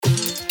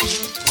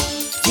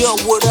Yo,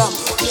 what up?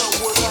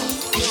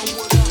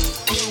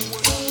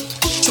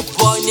 It's your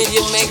boy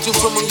Nelly, make you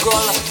from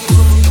Angola.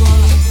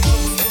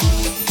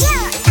 Yo,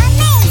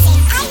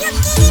 amazing, are you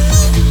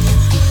kidding me?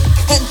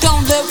 Então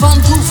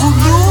levanta o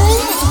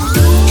volume.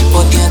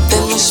 Podem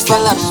até nos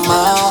falar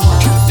mal,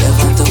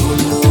 levanta o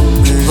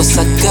volume.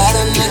 Vossa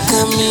cara não é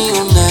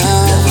caminho,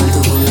 não. Levanta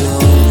o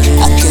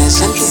volume. Aqui a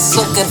gente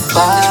só quer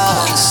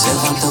paz.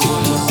 Levanta o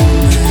volume.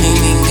 E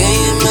ninguém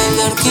é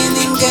melhor que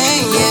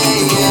ninguém, yeah,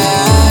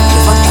 yeah.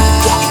 Levanta,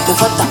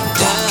 levanta,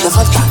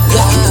 levanta,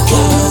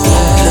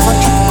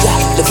 levanta,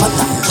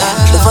 levanta,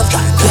 levanta.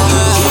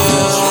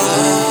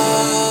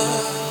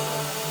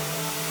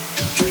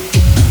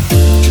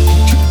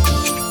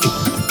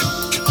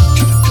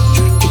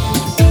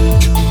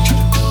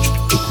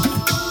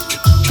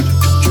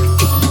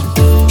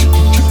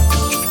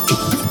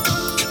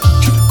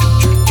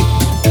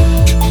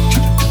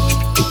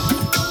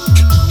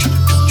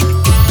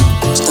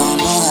 Estou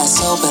no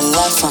ração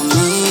pela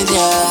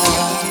família,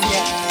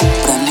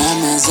 pra na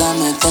mesa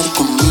meter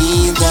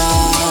comida.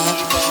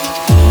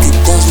 Que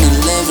Deus me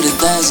livre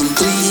das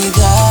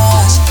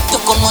intrigas. Tô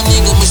como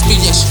nigga, meus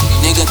pilhas.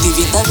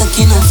 Negatividade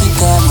aqui não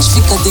fica, mas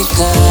fica de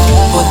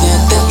cara. Podem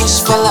até nos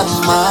falar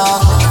mal,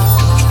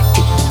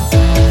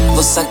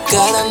 vossa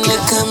cara não é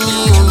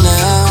caminho,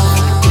 não.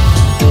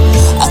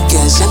 Aqui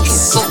a gente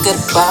só quer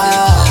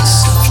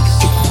paz.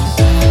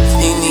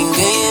 E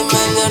ninguém é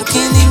melhor que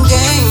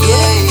ninguém,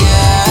 yeah,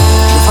 yeah.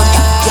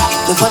 Levanta,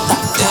 levanta,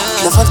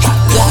 levanta.